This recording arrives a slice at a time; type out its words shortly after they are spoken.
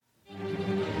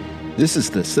This is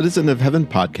the Citizen of Heaven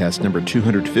podcast number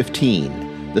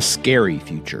 215, The Scary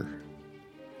Future.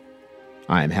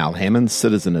 I am Hal Hammond,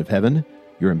 Citizen of Heaven,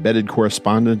 your embedded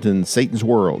correspondent in Satan's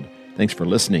world. Thanks for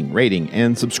listening, rating,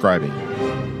 and subscribing.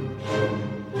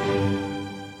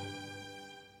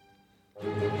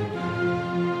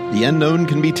 The unknown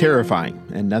can be terrifying,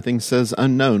 and nothing says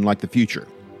unknown like the future.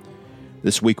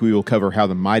 This week we will cover how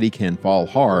the mighty can fall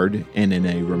hard, and in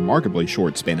a remarkably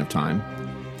short span of time,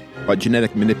 what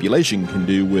genetic manipulation can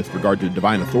do with regard to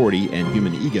divine authority and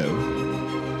human ego,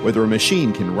 whether a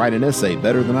machine can write an essay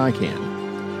better than I can,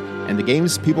 and the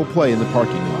games people play in the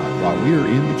parking lot while we're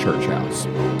in the church house.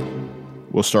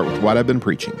 We'll start with what I've been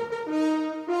preaching.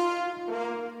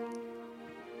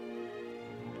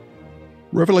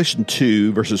 Revelation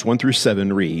 2, verses 1 through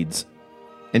 7 reads,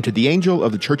 "And to the angel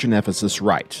of the church in Ephesus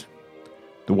write,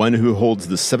 the one who holds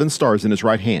the 7 stars in his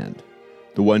right hand,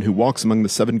 the one who walks among the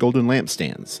 7 golden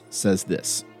lampstands, says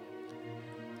this,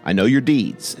 I know your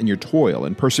deeds and your toil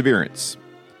and perseverance,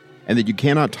 and that you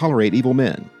cannot tolerate evil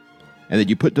men, and that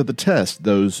you put to the test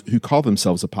those who call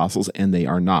themselves apostles and they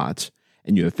are not,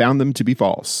 and you have found them to be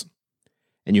false.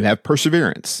 And you have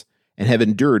perseverance, and have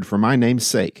endured for my name's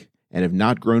sake, and have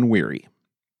not grown weary.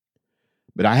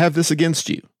 But I have this against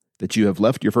you, that you have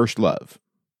left your first love.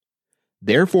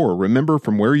 Therefore remember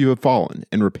from where you have fallen,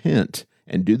 and repent,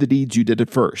 and do the deeds you did at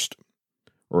first,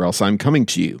 or else I am coming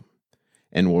to you,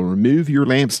 and will remove your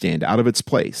lampstand out of its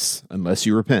place, unless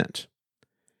you repent.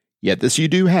 Yet this you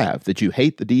do have, that you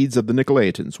hate the deeds of the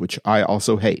Nicolaitans, which I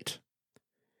also hate.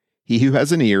 He who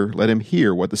has an ear, let him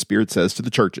hear what the Spirit says to the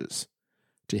churches.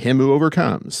 To him who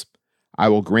overcomes, I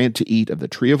will grant to eat of the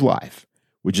tree of life,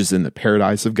 which is in the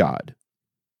paradise of God."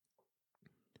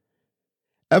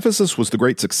 Ephesus was the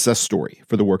great success story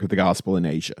for the work of the gospel in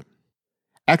Asia.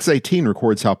 Acts 18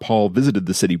 records how Paul visited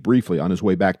the city briefly on his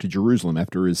way back to Jerusalem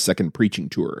after his second preaching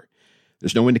tour.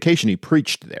 There's no indication he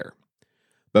preached there.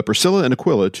 But Priscilla and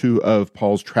Aquila, 2 of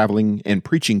Paul's traveling and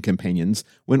preaching companions,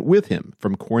 went with him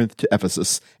from Corinth to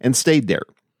Ephesus and stayed there,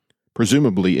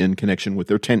 presumably in connection with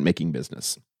their tent-making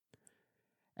business.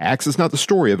 Acts is not the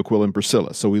story of Aquila and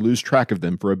Priscilla, so we lose track of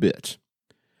them for a bit.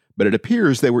 But it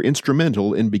appears they were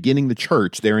instrumental in beginning the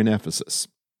church there in Ephesus.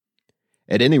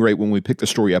 At any rate, when we pick the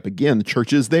story up again, the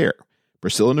church is there.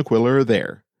 Priscilla and Aquila are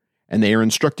there, and they are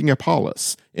instructing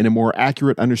Apollos in a more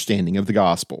accurate understanding of the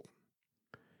gospel.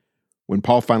 When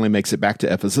Paul finally makes it back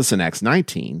to Ephesus in Acts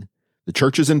 19, the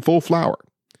church is in full flower.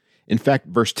 In fact,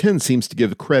 verse 10 seems to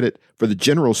give credit for the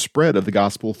general spread of the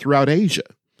gospel throughout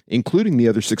Asia, including the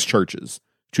other 6 churches,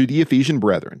 to the Ephesian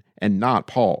brethren, and not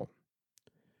Paul.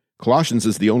 Colossians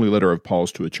is the only letter of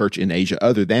Paul's to a church in Asia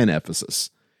other than Ephesus,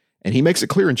 and he makes it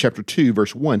clear in chapter 2,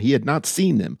 verse 1, he had not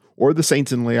seen them or the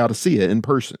saints in Laodicea in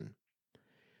person.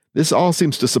 This all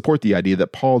seems to support the idea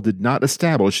that Paul did not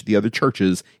establish the other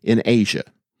churches in Asia.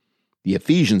 The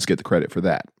Ephesians get the credit for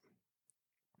that.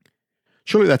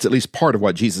 Surely that's at least part of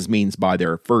what Jesus means by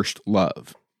their first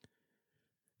love.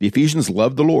 The Ephesians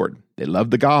loved the Lord. They loved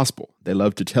the gospel. They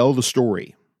loved to tell the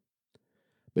story.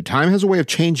 But time has a way of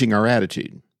changing our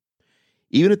attitude.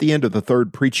 Even at the end of the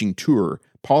 3rd preaching tour,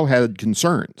 Paul had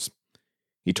concerns.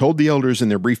 He told the elders in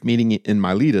their brief meeting in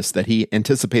Miletus that he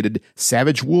anticipated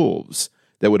savage wolves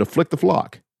that would afflict the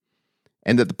flock,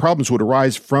 and that the problems would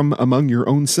arise from among your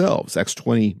own selves, Acts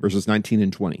 20, verses 19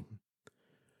 and 20.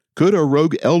 Could a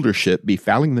rogue eldership be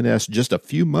fouling the nest just a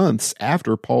few months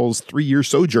after Paul's 3-year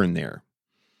sojourn there?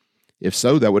 If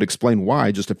so, that would explain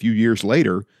why, just a few years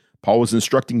later, Paul was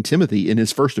instructing Timothy in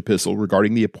his first epistle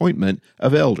regarding the appointment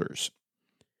of elders.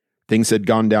 Things had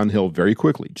gone downhill very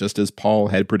quickly, just as Paul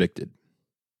had predicted.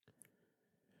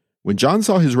 When John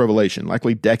saw his revelation,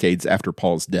 likely decades after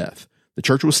Paul's death, the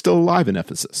church was still alive in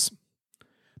Ephesus.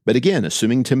 But again,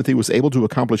 assuming Timothy was able to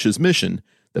accomplish his mission,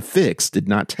 the fix did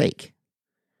not take.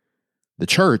 The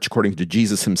church, according to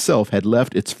Jesus himself, had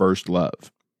left its first love.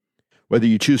 Whether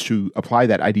you choose to apply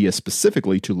that idea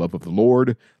specifically to love of the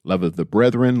Lord, love of the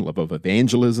brethren, love of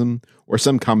evangelism, or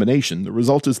some combination, the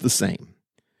result is the same.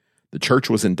 The church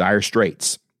was in dire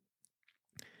straits.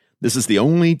 This is the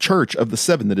only church of the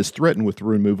 7 that is threatened with the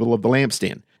removal of the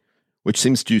lampstand, which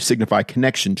seems to signify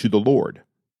connection to the Lord.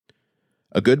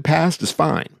 A good past is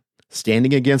fine.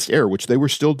 Standing against error, which they were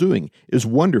still doing, is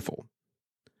wonderful.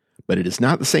 But it is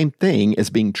not the same thing as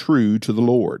being true to the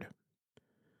Lord.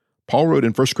 Paul wrote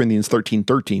in 1 Corinthians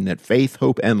 13:13 that faith,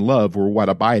 hope, and love were what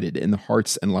abided in the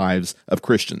hearts and lives of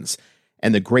Christians,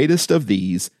 and the greatest of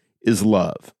these is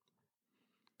love.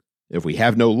 If we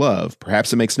have no love,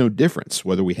 perhaps it makes no difference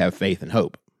whether we have faith and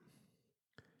hope.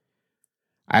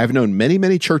 I have known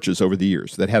many churches over the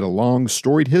years that had a long,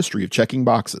 storied history of checking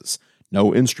boxes,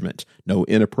 no instrument, no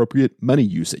inappropriate money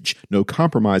usage, no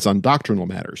compromise on doctrinal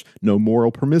matters, no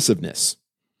moral permissiveness,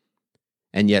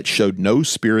 and yet showed no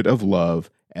spirit of love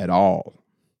at all.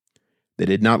 They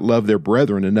did not love their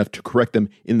brethren enough to correct them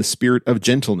in the spirit of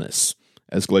gentleness,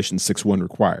 as Galatians 6:1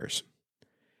 requires.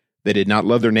 They did not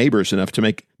love their neighbors enough to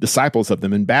make disciples of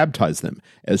them and baptize them,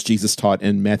 as Jesus taught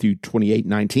in Matthew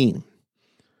 28:19.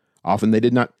 Often they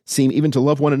did not seem even to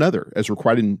love one another, as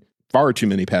required in far too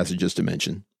many passages to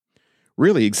mention.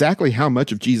 Really, exactly how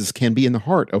much of Jesus can be in the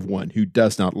heart of one who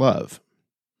does not love?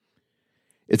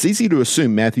 It's easy to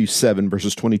assume Matthew 7,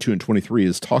 verses 22 and 23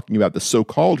 is talking about the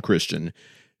so-called Christian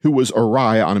who was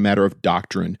awry on a matter of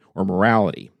doctrine or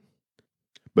morality.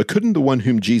 But couldn't the one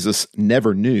whom Jesus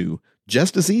never knew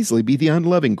just as easily be the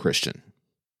unloving Christian?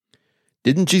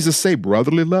 Didn't Jesus say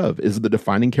brotherly love is the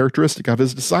defining characteristic of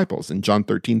his disciples in John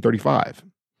 13:35?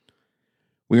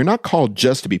 We are not called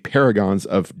just to be paragons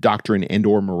of doctrine and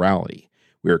or morality.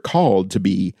 We are called to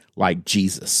be like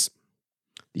Jesus.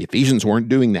 The Ephesians weren't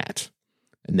doing that,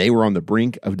 and they were on the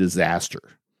brink of disaster.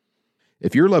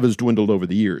 If your love has dwindled over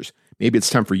the years, maybe it's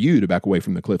time for you to back away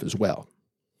from the cliff as well.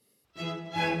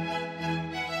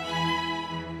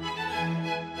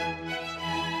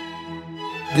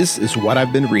 This is what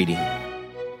I've been reading.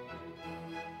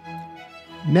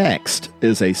 Next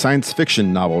is a science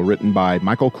fiction novel written by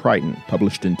Michael Crichton,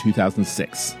 published in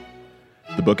 2006.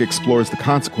 The book explores the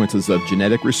consequences of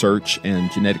genetic research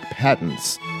and genetic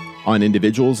patents on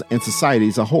individuals and society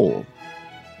as a whole.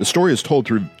 The story is told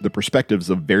through the perspectives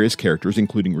of various characters,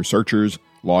 including researchers,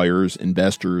 lawyers,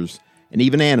 investors, and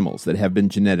even animals that have been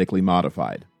genetically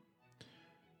modified.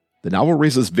 The novel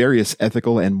raises various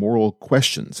ethical and moral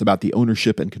questions about the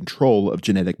ownership and control of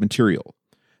genetic material,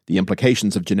 the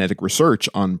implications of genetic research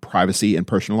on privacy and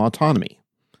personal autonomy,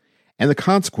 and the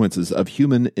consequences of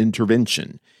human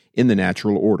intervention in the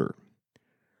natural order.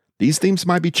 These themes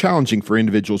might be challenging for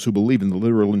individuals who believe in the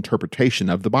literal interpretation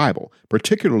of the Bible,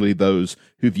 particularly those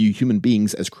who view human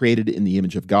beings as created in the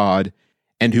image of God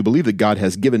and who believe that God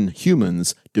has given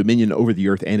humans dominion over the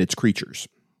earth and its creatures.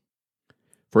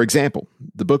 For example,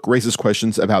 the book raises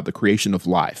questions about the creation of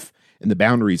life and the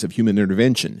boundaries of human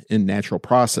intervention in natural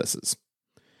processes.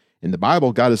 In the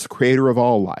Bible, God is the creator of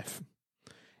all life,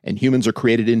 and humans are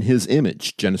created in his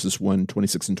image, Genesis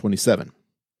 1:26 and 27.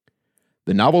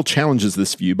 The novel challenges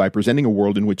this view by presenting a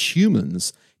world in which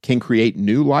humans can create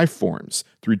new life forms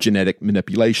through genetic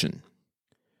manipulation.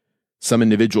 Some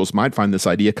individuals might find this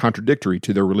idea contradictory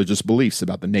to their religious beliefs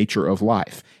about the nature of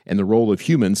life and the role of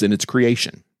humans in its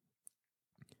creation.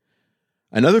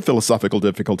 Another philosophical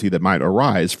difficulty that might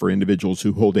arise for individuals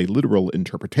who hold a literal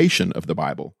interpretation of the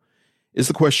Bible is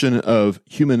the question of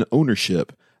human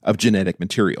ownership of genetic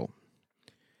material.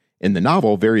 In the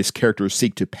novel, various characters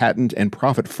seek to patent and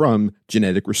profit from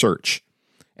genetic research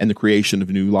and the creation of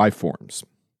new life forms.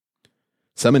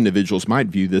 Some individuals might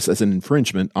view this as an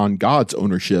infringement on God's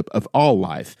ownership of all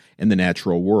life in the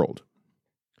natural world.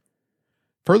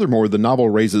 Furthermore, the novel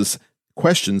raises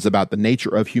questions about the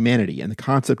nature of humanity and the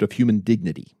concept of human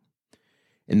dignity.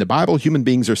 In the Bible, human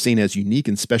beings are seen as unique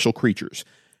and special creatures,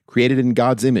 created in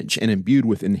God's image and imbued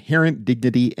with inherent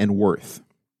dignity and worth.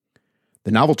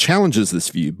 The novel challenges this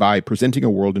view by presenting a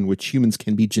world in which humans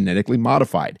can be genetically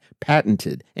modified,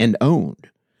 patented, and owned,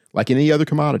 like any other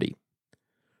commodity.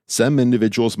 Some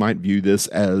individuals might view this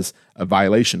as a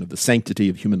violation of the sanctity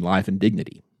of human life and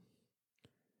dignity.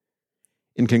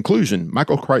 In conclusion,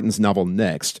 Michael Crichton's novel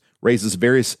Next raises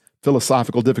various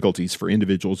philosophical difficulties for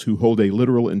individuals who hold a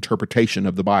literal interpretation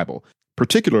of the Bible,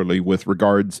 particularly with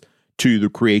regards to the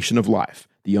creation of life,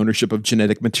 the ownership of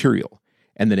genetic material,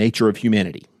 and the nature of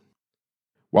humanity.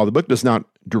 While the book does not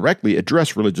directly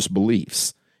address religious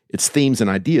beliefs, its themes and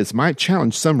ideas might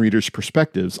challenge some readers'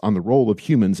 perspectives on the role of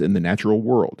humans in the natural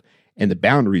world and the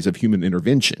boundaries of human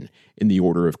intervention in the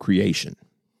order of creation.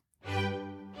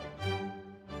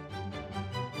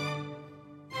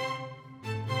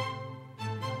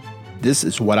 This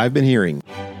is what I've been hearing.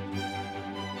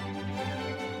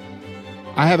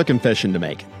 I have a confession to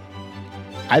make.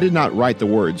 I did not write the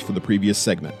words for the previous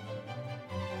segment.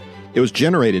 It was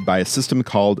generated by a system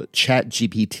called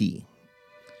ChatGPT.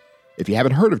 If you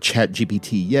haven't heard of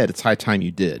ChatGPT yet, it's high time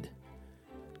you did.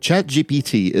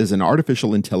 ChatGPT is an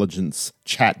artificial intelligence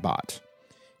chatbot.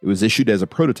 It was issued as a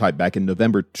prototype back in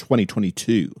November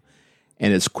 2022,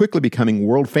 and is quickly becoming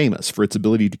world famous for its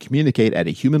ability to communicate at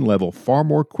a human level far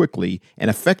more quickly and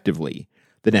effectively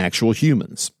than actual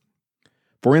humans.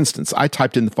 For instance, I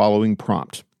typed in the following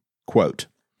prompt, quote,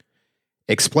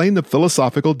 "Explain the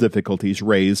philosophical difficulties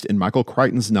raised in Michael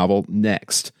Crichton's novel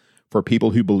Next for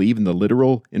people who believe in the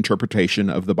literal interpretation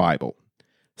of the Bible.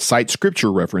 Cite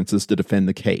scripture references to defend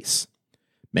the case."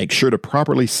 Make sure to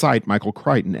properly cite Michael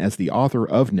Crichton as the author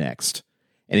of Next,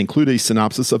 and include a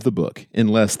synopsis of the book in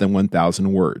less than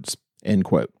 1,000 words." End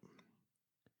quote.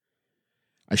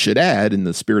 I should add, in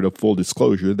the spirit of full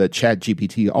disclosure, that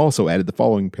ChatGPT also added the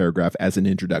following paragraph as an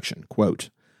introduction. Quote,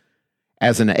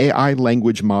 "As an AI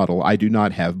language model, I do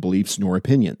not have beliefs nor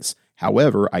opinions.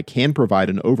 However, I can provide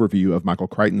an overview of Michael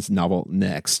Crichton's novel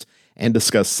Next and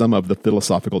discuss some of the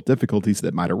philosophical difficulties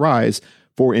that might arise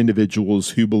for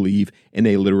individuals who believe in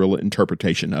a literal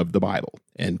interpretation of the Bible."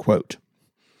 End quote.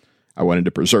 I wanted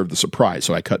to preserve the surprise,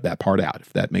 so I cut that part out.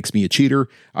 If that makes me a cheater,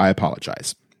 I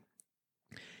apologize.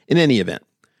 In any event,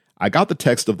 I got the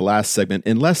text of the last segment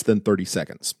in less than 30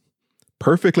 seconds.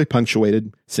 Perfectly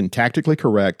punctuated, syntactically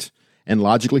correct, and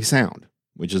logically sound,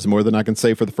 which is more than I can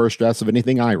say for the first drafts of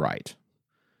anything I write.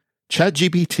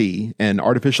 ChatGPT and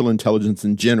artificial intelligence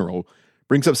in general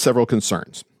brings up several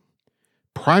concerns.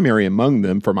 Primary among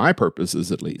them, for my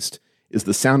purposes at least, is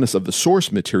the soundness of the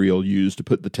source material used to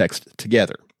put the text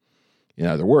together. In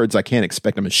other words, I can't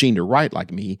expect a machine to write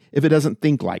like me if it doesn't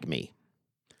think like me.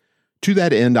 To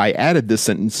that end, I added this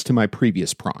sentence to my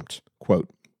previous prompt. Quote,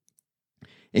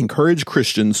 "Encourage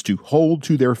Christians to hold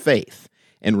to their faith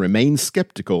and remain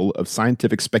skeptical of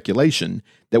scientific speculation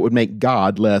that would make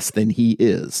God less than he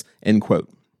is." End quote.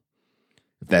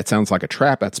 If that sounds like a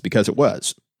trap, that's because it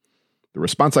was. The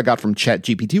response I got from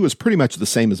ChatGPT was pretty much the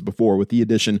same as before, with the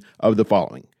addition of the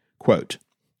following. Quote,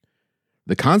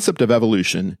 "The concept of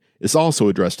evolution is also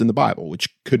addressed in the Bible, which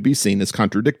could be seen as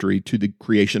contradictory to the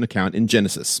creation account in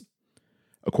Genesis.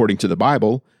 According to the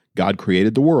Bible, God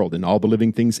created the world and all the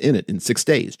living things in it in 6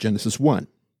 days, Genesis 1.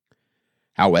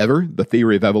 However, the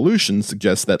theory of evolution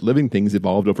suggests that living things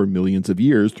evolved over millions of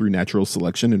years through natural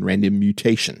selection and random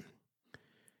mutation.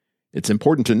 It's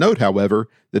important to note, however,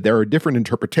 that there are different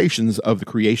interpretations of the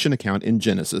creation account in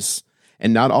Genesis,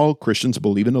 and not all Christians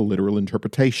believe in a literal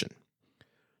interpretation.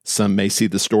 Some may see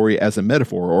the story as a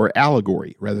metaphor or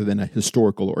allegory rather than a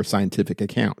historical or scientific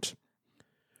account.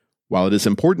 While it is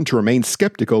important to remain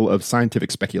skeptical of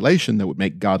scientific speculation that would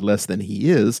make God less than he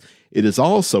is, it is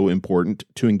also important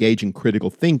to engage in critical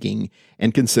thinking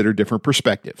and consider different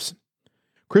perspectives.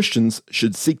 Christians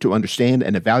should seek to understand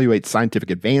and evaluate scientific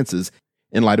advances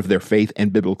in light of their faith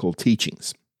and biblical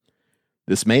teachings.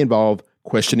 This may involve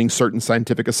questioning certain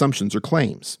scientific assumptions or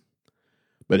claims,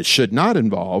 but it should not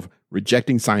involve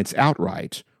rejecting science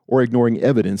outright or ignoring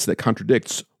evidence that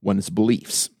contradicts one's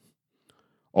beliefs.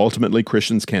 Ultimately,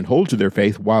 Christians can hold to their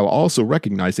faith while also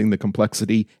recognizing the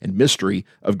complexity and mystery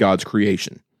of God's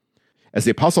creation. As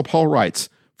the Apostle Paul writes,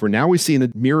 "For now we see in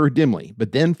a mirror dimly,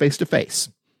 but then face to face.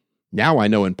 Now I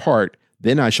know in part,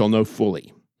 then I shall know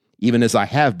fully, even as I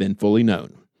have been fully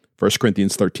known." 1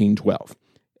 Corinthians 13:12.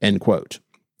 End quote.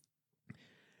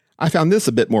 I found this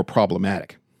a bit more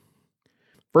problematic.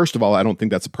 First of all, I don't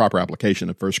think that's a proper application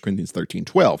of 1 Corinthians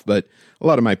 13:12, but a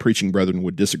lot of my preaching brethren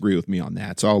would disagree with me on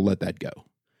that, so I'll let that go.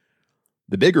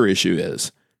 The bigger issue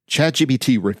is,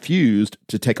 ChatGPT refused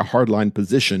to take a hardline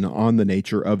position on the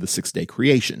nature of the six-day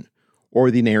creation, or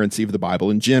the inerrancy of the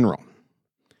Bible in general.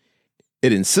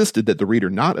 It insisted that the reader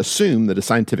not assume that a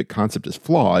scientific concept is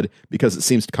flawed because it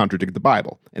seems to contradict the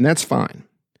Bible, and that's fine.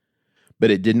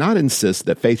 But it did not insist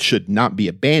that faith should not be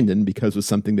abandoned because of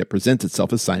something that presents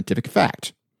itself as scientific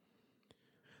fact.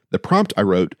 The prompt I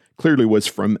wrote clearly was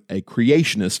from a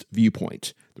creationist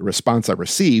viewpoint. The response I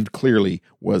received clearly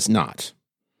was not.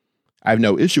 I have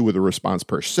no issue with the response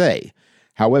per se.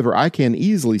 However, I can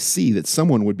easily see that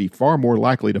someone would be far more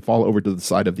likely to fall over to the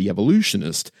side of the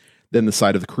evolutionist than the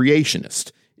side of the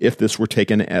creationist if this were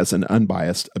taken as an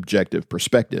unbiased, objective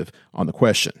perspective on the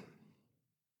question.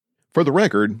 For the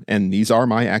record, and these are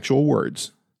my actual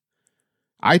words,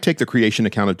 I take the creation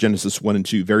account of Genesis 1 and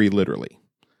 2 very literally.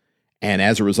 And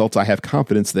as a result, I have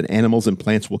confidence that animals and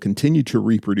plants will continue to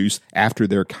reproduce after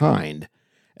their kind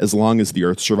as long as the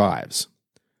earth survives.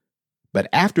 But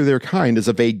after their kind is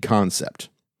a vague concept.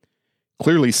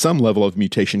 Clearly, some level of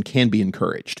mutation can be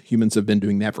encouraged. Humans have been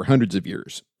doing that for hundreds of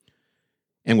years.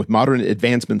 And with modern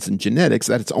advancements in genetics,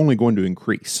 that it's only going to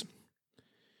increase.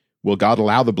 Will God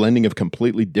allow the blending of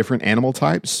completely different animal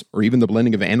types, or even the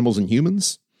blending of animals and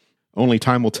humans? Only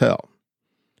time will tell.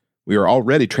 We are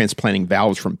already transplanting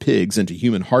valves from pigs into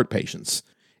human heart patients.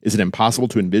 Is it impossible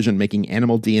to envision making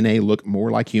animal DNA look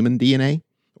more like human DNA,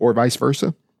 or vice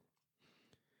versa?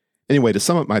 Anyway, to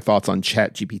sum up my thoughts on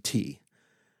ChatGPT,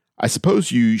 I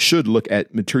suppose you should look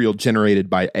at material generated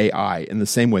by AI in the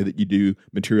same way that you do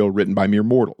material written by mere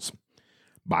mortals.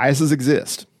 Biases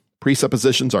exist.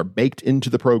 Presuppositions are baked into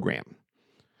the program.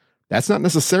 That's not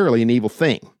necessarily an evil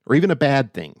thing, or even a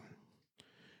bad thing.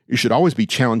 You should always be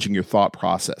challenging your thought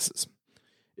processes.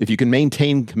 If you can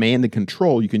maintain command and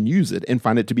control, you can use it and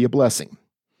find it to be a blessing.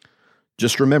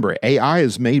 Just remember, AI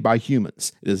is made by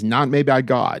humans. It is not made by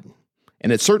God,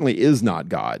 and it certainly is not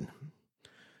God.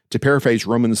 To paraphrase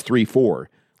Romans 3:4,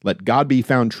 let God be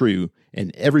found true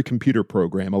and every computer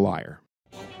program a liar.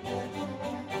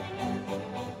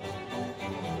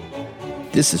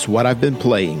 This is what I've been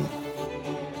playing.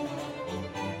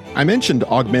 I mentioned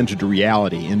augmented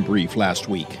reality in brief last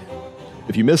week.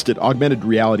 If you missed it, augmented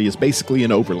reality is basically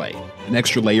an overlay, an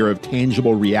extra layer of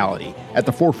tangible reality at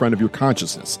the forefront of your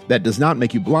consciousness that does not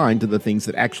make you blind to the things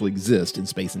that actually exist in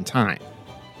space and time.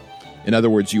 In other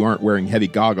words, you aren't wearing heavy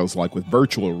goggles like with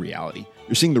virtual reality.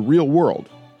 You're seeing the real world,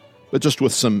 but just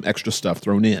with some extra stuff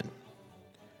thrown in.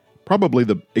 Probably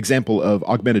the example of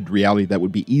augmented reality that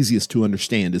would be easiest to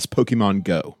understand is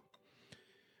PokemonGO.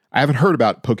 I haven't heard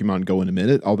about PokemonGO in a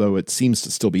minute, although it seems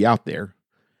to still be out there.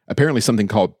 Apparently something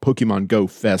called PokemonGO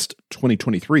Fest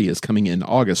 2023 is coming in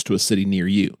August to a city near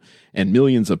you, and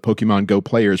millions of PokemonGO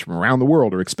players from around the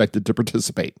world are expected to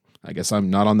participate. I guess I'm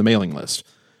not on the mailing list.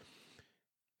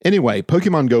 Anyway,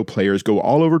 PokemonGO players go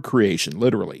all over creation,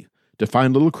 literally, to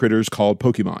find little critters called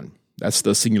Pokemon. That's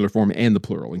the singular form and the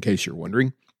plural, in case you're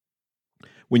wondering.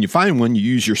 When you find one, you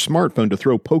use your smartphone to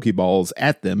throw Pokeballs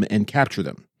at them and capture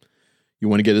them. You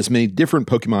want to get as many different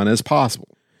Pokemon as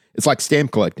possible. It's like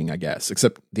stamp collecting, I guess,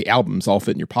 except the albums all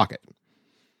fit in your pocket.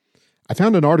 I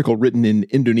found an article written in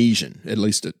Indonesian, at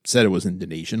least it said it was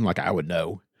Indonesian, like I would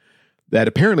know, that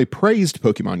apparently praised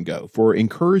PokemonGO for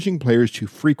encouraging players to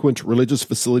frequent religious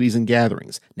facilities and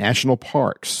gatherings, national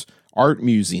parks, art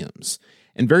museums,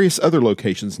 and various other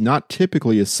locations not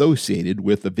typically associated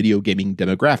with the video gaming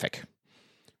demographic.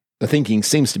 The thinking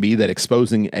seems to be that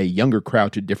exposing a younger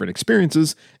crowd to different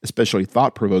experiences, especially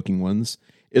thought-provoking ones,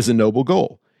 is a noble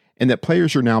goal, and that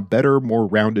players are now better, more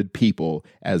rounded people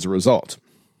as a result.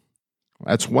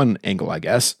 Well, that's one angle, I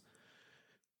guess.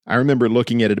 I remember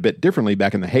looking at it a bit differently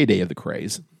back in the heyday of the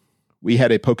craze. We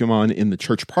had a Pokemon in the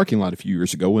church parking lot a few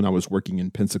years ago when I was working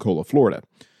in Pensacola, Florida.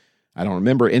 I don't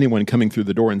remember anyone coming through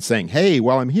the door and saying, "Hey,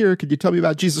 while I'm here, could you tell me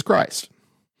about Jesus Christ?"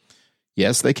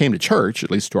 Yes, they came to church,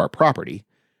 at least to our property.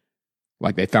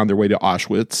 Like they found their way to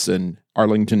Auschwitz and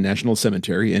Arlington National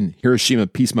Cemetery and Hiroshima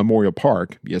Peace Memorial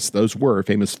Park. Yes, those were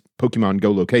famous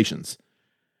PokemonGO locations.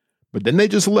 But then they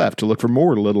just left to look for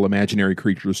more little imaginary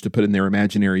creatures to put in their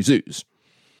imaginary zoos.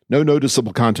 No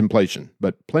noticeable contemplation,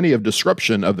 but plenty of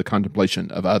disruption of the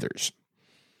contemplation of others.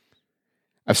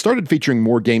 I've started featuring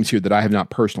more games here that I have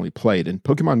not personally played, and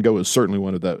PokemonGO is certainly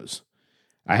one of those.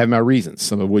 I have my reasons,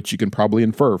 some of which you can probably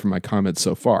infer from my comments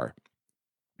so far.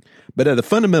 But at a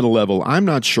fundamental level, I'm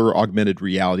not sure augmented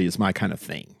reality is my kind of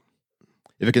thing.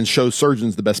 If it can show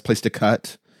surgeons the best place to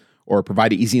cut, or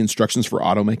provide easy instructions for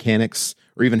auto mechanics,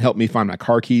 or even help me find my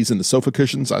car keys in the sofa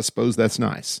cushions, I suppose that's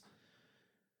nice.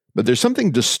 But there's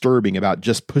something disturbing about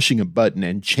just pushing a button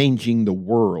and changing the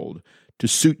world to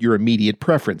suit your immediate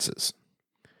preferences.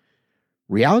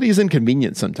 Reality is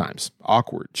inconvenient sometimes,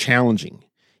 awkward, challenging,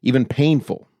 even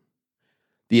painful.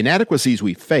 The inadequacies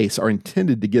we face are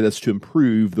intended to get us to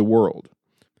improve the world.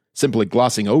 Simply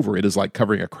glossing over it is like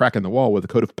covering a crack in the wall with a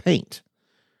coat of paint.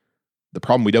 The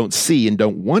problem we don't see and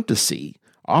don't want to see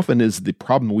often is the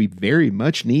problem we very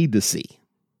much need to see.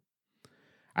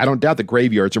 I don't doubt that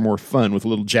graveyards are more fun with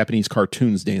little Japanese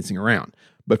cartoons dancing around,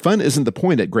 but fun isn't the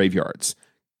point at graveyards.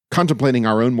 Contemplating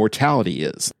our own mortality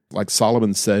is, like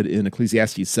Solomon said in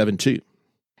Ecclesiastes 7:2.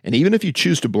 And even if you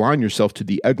choose to blind yourself to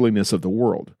the ugliness of the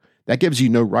world, that gives you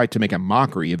no right to make a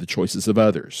mockery of the choices of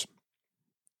others.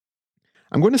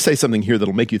 I'm going to say something here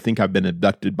that'll make you think I've been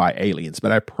abducted by aliens,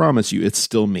 but I promise you it's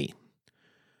still me.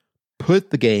 Put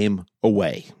the game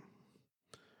away.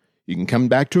 You can come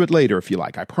back to it later if you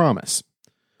like, I promise.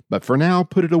 But for now,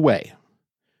 put it away.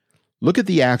 Look at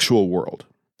the actual world.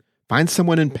 Find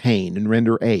someone in pain and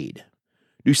render aid.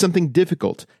 Do something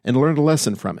difficult and learn a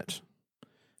lesson from it.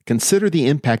 Consider the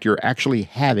impact you're actually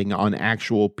having on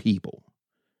actual people.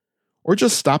 Or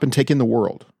just stop and take in the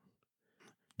world.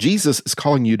 Jesus is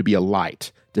calling you to be a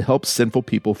light to help sinful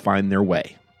people find their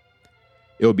way.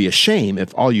 It would be a shame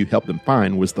if all you helped them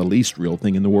find was the least real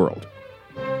thing in the world.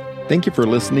 Thank you for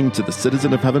listening to the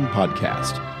Citizen of Heaven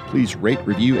podcast. Please rate,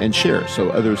 review, and share so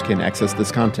others can access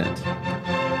this content.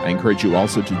 I encourage you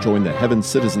also to join the Heaven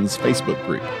Citizens Facebook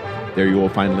group. There you will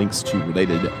find links to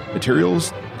related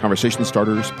materials, conversation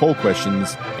starters, poll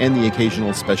questions, and the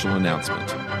occasional special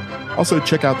announcement. Also,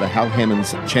 check out the Hal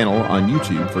Hammond's channel on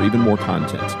YouTube for even more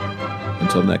content.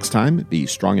 Until next time, be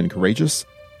strong and courageous,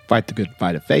 fight the good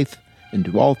fight of faith, and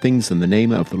do all things in the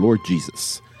name of the Lord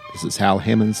Jesus. This is Hal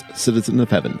Hammond's Citizen of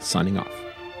Heaven, signing off.